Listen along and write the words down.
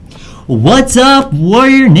What's up,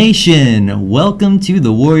 Warrior Nation? Welcome to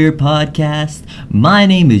the Warrior Podcast. My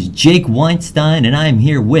name is Jake Weinstein, and I'm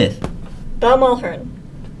here with Belle Mulhern,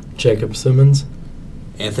 Jacob Simmons,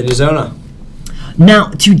 Anthony Zona. Now,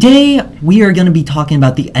 today we are going to be talking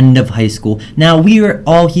about the end of high school. Now, we are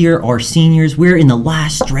all here are seniors. We're in the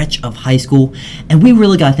last stretch of high school, and we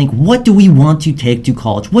really got to think, what do we want to take to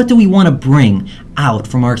college? What do we want to bring out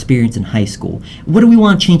from our experience in high school? What do we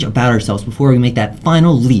want to change about ourselves before we make that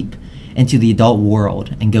final leap into the adult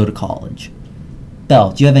world and go to college?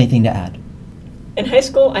 Belle, do you have anything to add? in high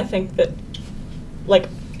school, I think that, like,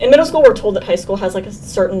 in middle school, we're told that high school has, like, a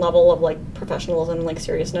certain level of, like, professionalism and, like,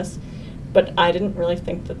 seriousness, but I didn't really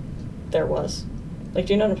think that there was. Like,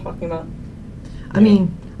 do you know what I'm talking about? I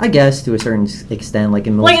mean, I guess to a certain extent, like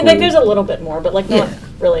in middle school. Like, there's a little bit more, but, like, not Yeah.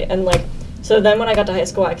 really. And, like, so then when I got to high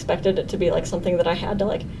school, I expected it to be, like, something that I had to,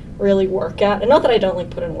 like, really work at. And not that I don't, like,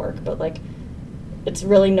 put in work, but, like, it's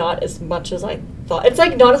really not as much as I thought. It's,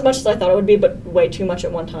 like, not as much as I thought it would be, but way too much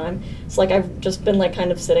at one time. It's like I've just been, like,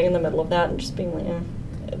 kind of sitting in the middle of that and just being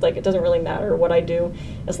like, like, it doesn't really matter what I do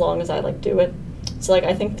as long as I, like, do it. So, like,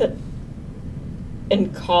 I think that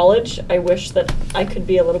in college, I wish that I could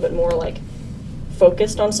be a little bit more, like,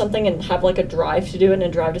 focused on something and have, like, a drive to do it and a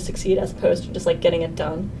drive to succeed as opposed to just, like, getting it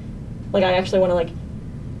done. Like, I actually want to, like,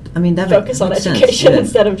 I mean, that focus on makes sense, education yeah.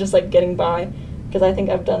 instead of just, like, getting by. Because I think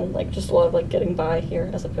I've done, like, just a lot of, like, getting by here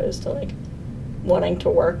as opposed to, like, wanting to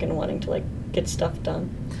work and wanting to, like, get stuff done.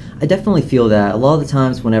 I definitely feel that. A lot of the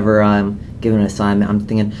times whenever I'm given an assignment, I'm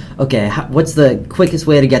thinking, okay, what's the quickest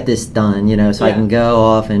way to get this done, so I Yeah. can go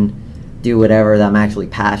off and do whatever that I'm actually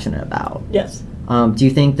passionate about. Yes. Do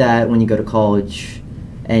you think that when you go to college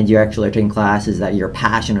and you actually are taking classes that you're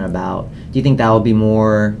passionate about, do you think that will be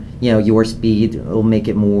more, your speed will make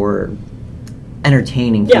it more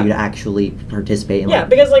entertaining for Yeah. you to actually participate in? Yeah, like,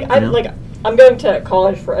 because, like, you know? I'm going to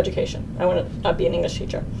college for education. I want to be an English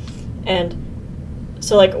teacher. And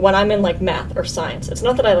so, like, when I'm in, like, math or science, it's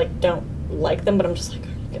not that I, like, don't like them, but I'm just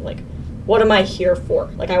like, what am I here for?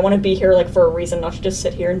 Like, I want to be here, like, for a reason, not to just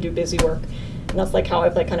sit here and do busy work. And that's, like, how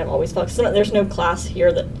I've, like, kind of always felt. 'Cause there's no class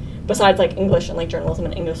here that, besides, like, English and, like, journalism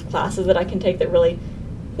and English classes that I can take that really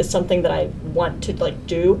is something that I want to, like,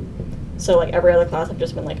 do. So, like, every other class I've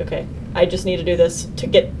just been like, okay, I just need to do this to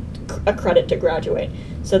get a credit to graduate.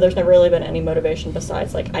 So there's never really been any motivation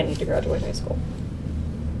besides, like, I need to graduate high school.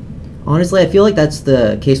 Honestly, I feel like that's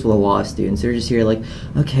the case with a lot of students. They're just here like,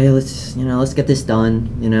 okay, let's get this done,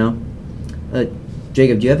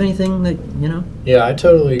 Jacob, do you have anything that, Yeah, I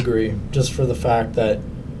totally agree. Just for the fact that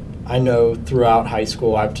I know throughout high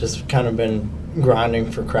school I've just kind of been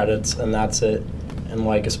grinding for credits and that's it. And,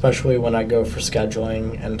 like, especially when I go for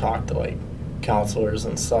scheduling and talk to, like, counselors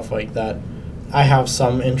and stuff like that, I have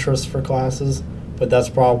some interest for classes, but that's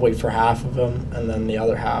probably for half of them, and then the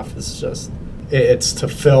other half is just, it's to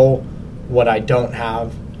fill what I don't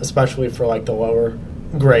have, especially for, like, the lower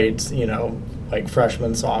grades, like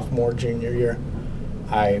freshman, sophomore, junior year.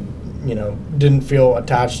 I, didn't feel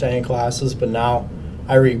attached to any classes, but now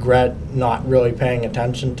I regret not really paying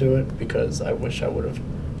attention to it because I wish I would have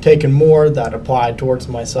taken more that applied towards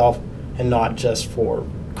myself and not just for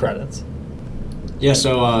credits. Yeah,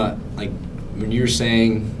 so, like, when you were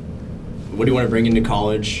saying, what do you want to bring into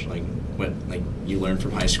college, like, what, like, you learned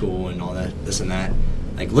from high school and all that, this and that,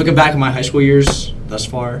 like, looking back at my high school years thus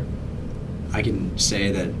far, I can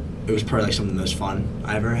say that it was probably, like, some of the most fun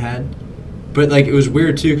I ever had. But, like, it was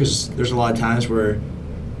weird, too, because there's a lot of times where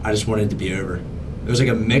I just wanted it to be over. It was, like,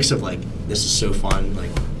 a mix of, like, this is so fun, like,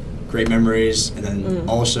 great memories, and then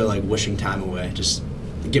also, like, wishing time away. Just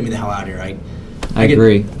get me the hell out of here. I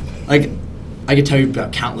agree. Like, I could tell you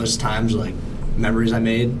about countless times, like, memories I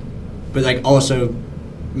made, but, like, also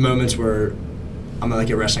moments where I'm at, like,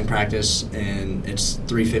 a wrestling practice, and it's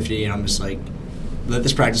 3:50, and I'm just like, let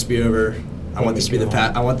this practice be over. I want this to be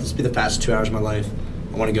the fastest 2 hours of my life.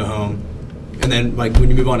 I want to go home. And then, like, when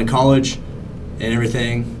you move on to college and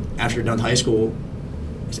everything, after you're done with high school,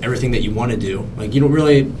 it's everything that you want to do. Like, you don't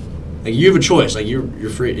really, like, you have a choice. Like, you're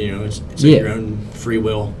free, it's like your own free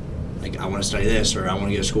will. Like, I want to study this, or I want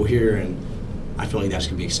to go to school here, and I feel like that's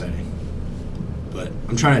going to be exciting. But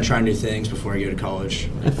I'm trying to try new things before I go to college.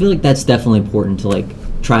 I feel like that's definitely important to, like,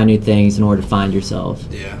 try new things in order to find yourself.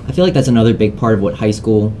 Yeah. I feel like that's another big part of what high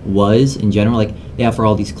school was in general. Like, they offer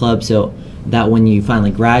all these clubs so that when you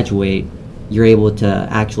finally graduate, you're able to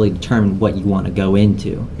actually determine what you want to go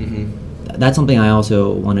into. Mm-hmm. That's something I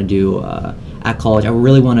also want to do at college. I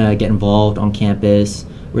really want to get involved on campus,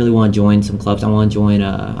 really want to join some clubs. I want to join,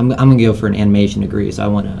 I'm going to go for an animation degree, so I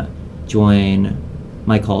want to join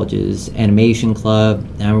my college's animation club,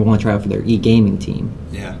 and I want to try out for their e-gaming team.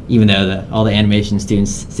 Yeah. Even though all the animation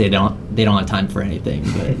students say they don't have time for anything,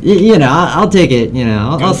 but you know, I'll take it. You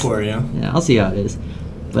know, Go for it, yeah. Yeah, I'll see how it is.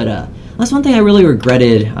 But that's one thing I really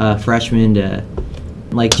regretted freshman to,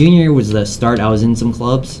 like, junior year was the start. I was in some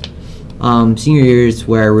clubs. Senior year is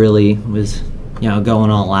where I really was, you know,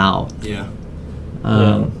 going all out. Yeah.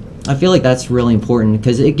 I feel like that's really important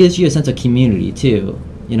because it gives you a sense of community too,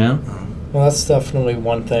 you know? Well, that's definitely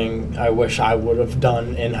one thing I wish I would have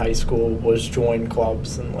done in high school was join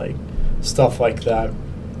clubs and like stuff like that.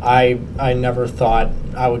 I never thought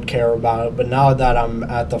I would care about it, but now that I'm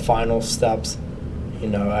at the final steps, you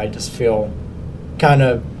know, I just feel kind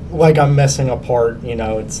of like I'm missing a part. You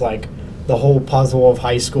know, it's like the whole puzzle of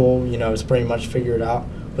high school, you know, is pretty much figured out,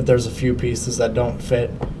 but there's a few pieces that don't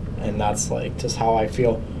fit, and that's like just how I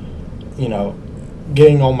feel. You know,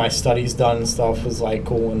 getting all my studies done and stuff was like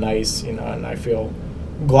cool and nice, you know, and I feel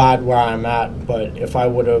glad where I'm at. But if I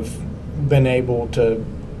would have been able to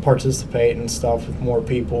participate and stuff with more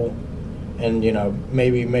people and, you know,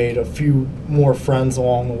 maybe made a few more friends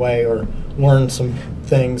along the way or learned some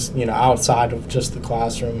things, you know, outside of just the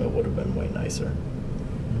classroom, it would have been way nicer.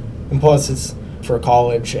 And plus it's for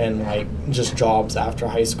college and like just jobs after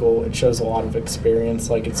high school, it shows a lot of experience.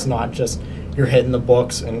 Like it's not just you're hitting the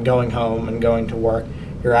books and going home and going to work.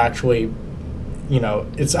 You're actually, you know,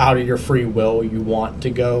 it's out of your free will. You want to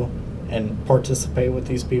go and participate with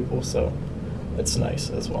these people, so it's nice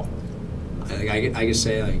as well. I could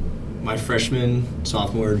say, like, my freshman,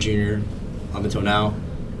 sophomore, junior, up until now,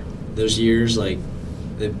 those years, like,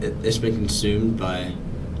 it's been consumed by,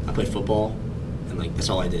 I played football, and, like, that's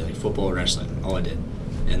all I did, like, football, wrestling, all I did.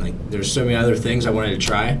 And, like, there's so many other things I wanted to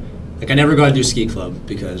try. Like, I never got to do ski club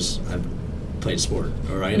because I played sport,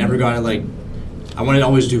 or I never got to, like, I wanted to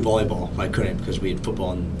always do volleyball, but I couldn't because we had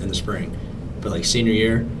football in the spring. But, like, senior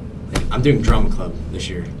year, like, I'm doing drama club this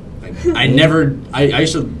year. Like, I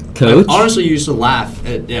used to, Coach? I honestly used to laugh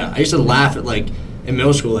at, I used to laugh at, like, in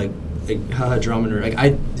middle school, like haha, drama nerd. Like,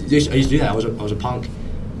 I used to do that. I was a punk.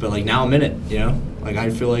 But, like, now I'm in it, you know? Like,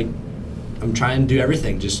 I feel like I'm trying to do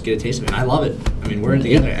everything, just get a taste of it. And I love it. I mean, we're in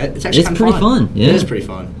together. It's actually kind of pretty fun. Yeah. It is pretty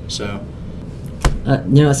fun, so.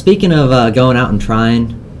 You know, speaking of going out and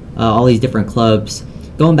trying all these different clubs,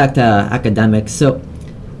 going back to academics, so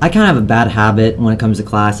I kind of have a bad habit when it comes to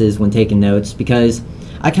classes when taking notes because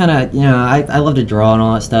I kind of, you know, I love to draw and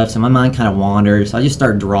all that stuff, so my mind kind of wanders. So I just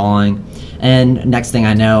start drawing, and next thing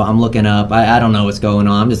I know, I'm looking up. I don't know what's going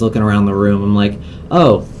on. I'm just looking around the room. I'm like,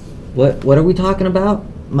 oh, what are we talking about?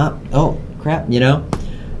 Oh, crap, you know?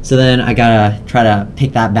 So then I gotta try to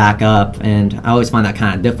pick that back up, and I always find that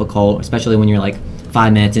kind of difficult, especially when you're like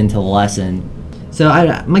 5 minutes into the lesson. So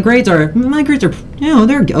my grades are, you know,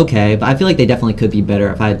 they're okay, but I feel like they definitely could be better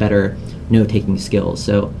if I had better note-taking skills.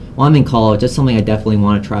 So while I'm in college, that's something I definitely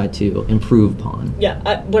want to try to improve upon. Yeah,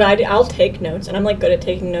 I'll take notes, and I'm like good at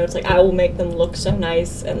taking notes. Like I will make them look so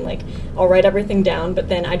nice, and like I'll write everything down, but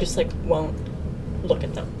then I just like won't look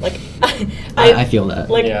at them. Like I feel that.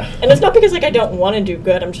 Like, Yeah. And it's not because like I don't want to do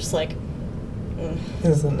good. I'm just like.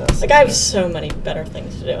 Isn't necessary. Like I have so many better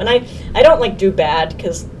things to do, and I don't like do bad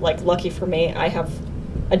because like lucky for me I have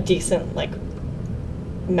a decent like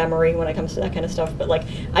memory when it comes to that kind of stuff. But like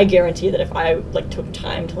I guarantee that if I like took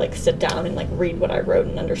time to like sit down and like read what I wrote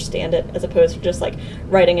and understand it, as opposed to just like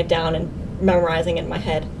writing it down and memorizing it in my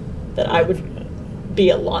head, that I would be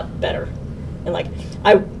a lot better. And like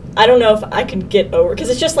I don't know if I could get over, because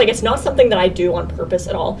it's just like it's not something that I do on purpose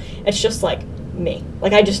at all. It's just like me.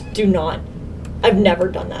 Like I just do not. I've never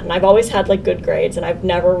done that, and I've always had like good grades, and I've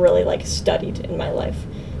never really like studied in my life.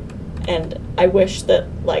 And I wish that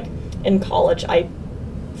like in college I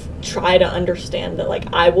try to understand that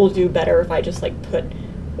like I will do better if I just like put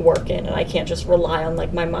work in, and I can't just rely on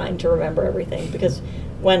like my mind to remember everything, because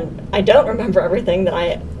when I don't remember everything, then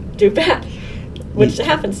I do bad, which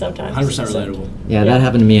happens sometimes. 100% relatable. Yeah, that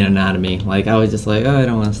happened to me in anatomy. Like I was just like, oh, I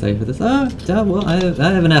don't want to study for this. Oh, yeah, well, I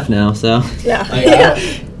have an F now, so. Yeah.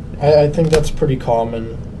 I think that's pretty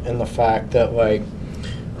common in the fact that, like,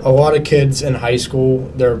 a lot of kids in high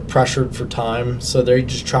school, they're pressured for time, so they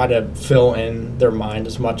just try to fill in their mind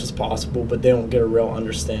as much as possible, but they don't get a real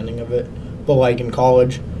understanding of it. But, like, in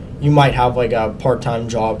college, you might have, like, a part-time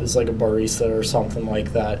job as, like, a barista or something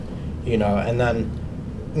like that, you know, and then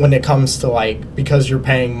when it comes to, like, because you're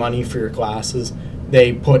paying money for your classes,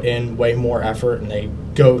 they put in way more effort and they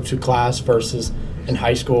go to class versus in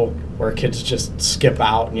high school where kids just skip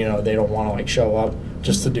out and, you know, they don't want to like show up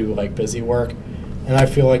just to do like busy work. And I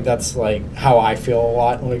feel like that's like how I feel a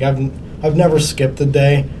lot. Like I've never skipped a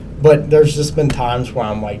day, but there's just been times where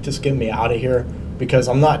I'm like, just get me out of here, because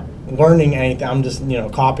I'm not learning anything. I'm just,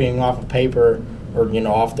 copying off a paper or,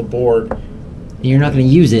 off the board. You're not going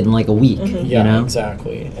to use it in like a week, Yeah,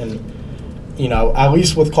 exactly. And, at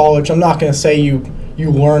least with college, I'm not going to say you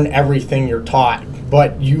learn everything you're taught,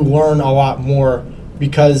 but you learn a lot more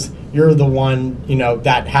because you're the one,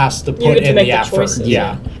 that has to put in the effort. Choices.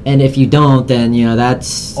 Yeah. And if you don't, then,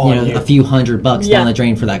 that's, a few $100 down the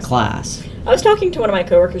drain for that class. I was talking to one of my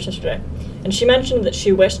coworkers yesterday, and she mentioned that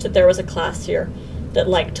she wished that there was a class here that,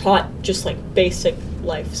 like, taught just, like, basic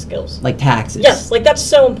life skills. Like taxes. Yes, like, that's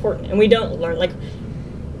so important, and we don't learn, like,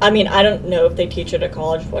 I mean, I don't know if they teach it at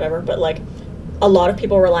college, whatever, but, like, a lot of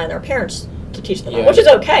people rely on their parents to teach them, which is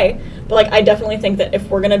okay, but, like, I definitely think that if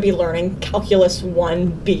we're going to be learning Calculus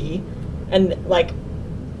 1B, and, like,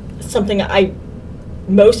 something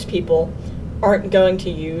most people aren't going to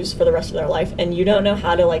use for the rest of their life, and you don't know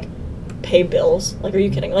how to, like, pay bills, like, are you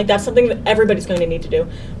kidding? Like, that's something that everybody's going to need to do,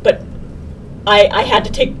 but I had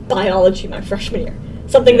to take biology my freshman year,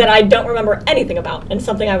 something that I don't remember anything about, and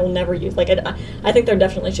something I will never use. Like, I think there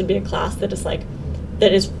definitely should be a class that is, like,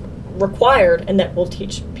 that is required and that will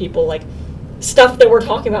teach people, like, stuff that we're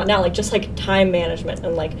talking about now, like, just, like, time management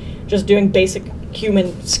and, like, just doing basic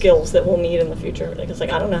human skills that we'll need in the future. Like, it's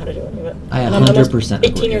like, I don't know how to do any of it. I And I'm almost 100%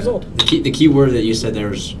 18 years old. The key word that you said there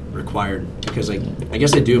was required, because, like, I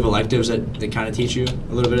guess they do have electives that they kind of teach you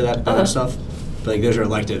a little bit of that stuff, but, like, those are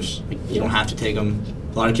electives. Like, you don't have to take them.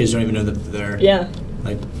 A lot of kids don't even know that they're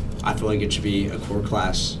like, I feel like it should be a core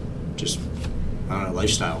class, just, I don't know,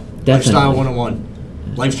 lifestyle. Definitely. Lifestyle 101.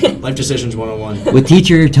 Life decisions 101. With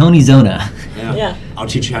teacher Tony Zona. Yeah. I'll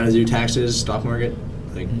teach you how to do taxes, stock market,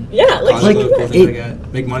 like, like that.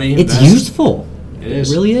 Make money. It's invest. useful. It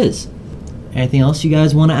is. It really is. Anything else you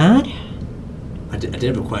guys want to add? I did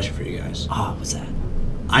have a question for you guys. Oh, what's that?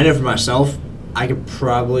 I know for myself, I could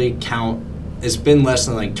probably count. It's been less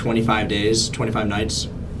than like 25 days, 25 nights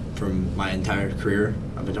from my entire career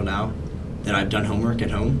up until now that I've done homework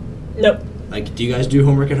at home. Nope. Like, do you guys do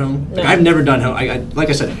homework at home? No. Like, I've never done homework. Like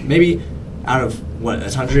I said, maybe out of,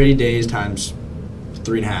 that's 180 days times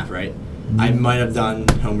 3.5, right? I might have done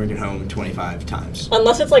homework at home 25 times.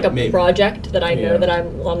 Unless it's like a Maybe. project that I know that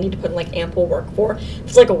I'll need to put in like ample work for. If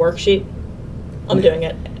it's like a worksheet, I'm doing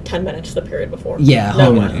it 10 minutes the period before. Yeah,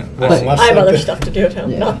 no homework. way. Well, I have other stuff to do at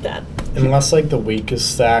home, Yeah. not that. Unless, like, the week is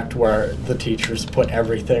stacked where the teachers put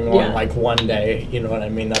everything on, like, one day, you know what I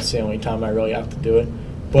mean? That's the only time I really have to do it.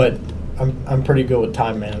 But I'm pretty good with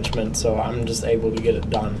time management, so I'm just able to get it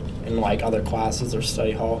done in, like, other classes or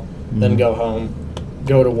study hall. Then go home,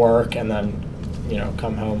 go to work, and then,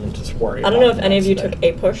 come home and just worry about I don't know if the any of you next took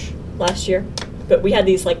day. APUSH last year, but we had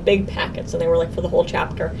these like big packets and they were like for the whole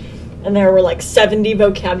chapter. And there were like 70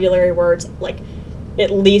 vocabulary words, like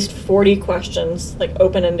at least 40 questions, like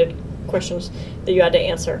open-ended questions that you had to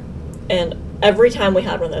answer. And every time we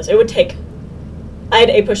had one of those, it would take, I had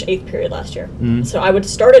APUSH 8th period last year. So I would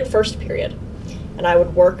start at 1st period and I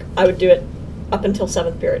would do it up until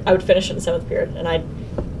 7th period. I would finish it in 7th period and I'd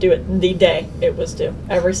do it the day it was due,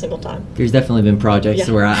 every single time. There's definitely been projects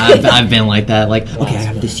Yeah. where I've been like that. Like, okay, I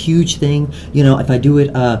have this huge thing. If I do it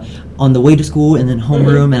on the way to school and then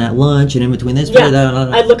homeroom and at lunch and in between this. Yeah,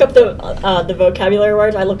 I'd look up the vocabulary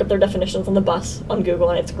words. I look up their definitions on the bus on Google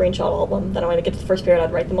and I'd screenshot all of them. Then when I get to the 1st period,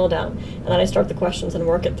 I'd write them all down, and then I start the questions and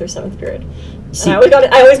work it through 7th period. See, and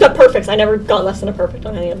I always got perfects. I never got less than a perfect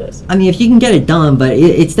on any of those. I mean, if you can get it done, but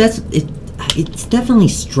it's definitely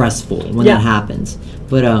stressful when that happens.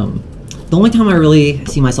 But the only time I really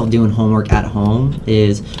see myself doing homework at home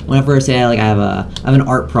is whenever say I have an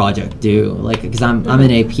art project due, like because I'm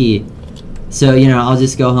in AP, so I'll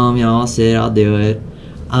just go home, I'll sit, I'll do it.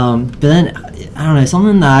 But then I don't know,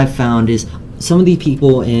 something that I've found is some of these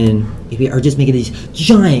people in AP are just making these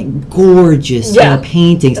giant, gorgeous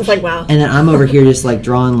paintings. It's like, wow. And then I'm over here just like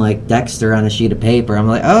drawing like Dexter on a sheet of paper. I'm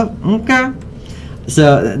like, oh, okay.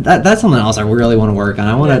 So that's something else I really want to work on.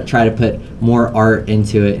 I want to try to put more art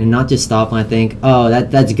into it and not just stop when I think, oh,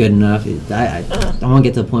 that's good enough. I want to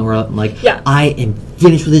get to the point where I'm like, I am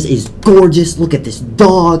finished with this. It's gorgeous. Look at this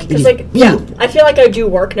dog. It's like, I feel like I do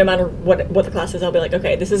work no matter what the class is. I'll be like,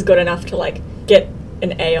 okay, this is good enough to like get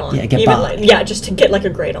an A on. Yeah, get by. Like, just to get like a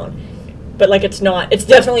grade on. But like it's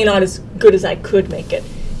definitely not as good as I could make it.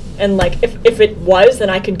 And like if it was, then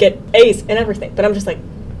I could get A's and everything. But I'm just like,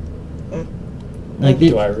 like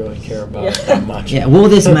do I really care about it that much? Yeah, will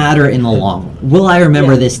this matter in the long run? Will I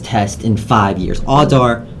remember this test in 5 years? Odds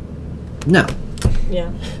are, no.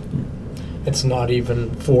 Yeah. It's not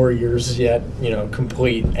even 4 years yet,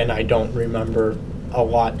 complete, and I don't remember a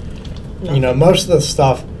lot. No. Most of the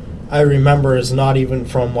stuff I remember is not even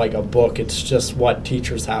from like a book. It's just what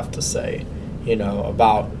teachers have to say,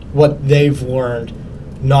 about what they've learned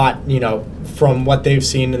not, from what they've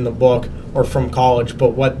seen in the book or from college,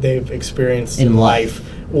 but what they've experienced in life,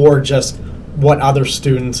 or just what other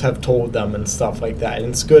students have told them and stuff like that. And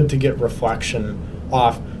it's good to get reflection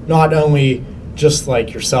off not only just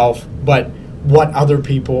like yourself, but what other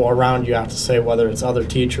people around you have to say, whether it's other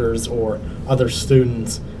teachers or other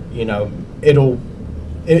students.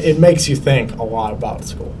 It makes you think a lot about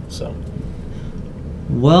school. So,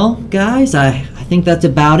 well, guys, I think that's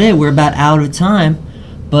about it. We're about out of time.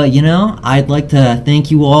 But, I'd like to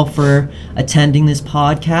thank you all for attending this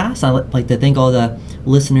podcast. I'd like to thank all the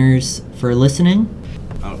listeners for listening.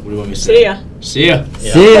 What do you want me to say? See ya. See ya.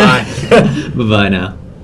 yeah, See ya. bye. Bye-bye now.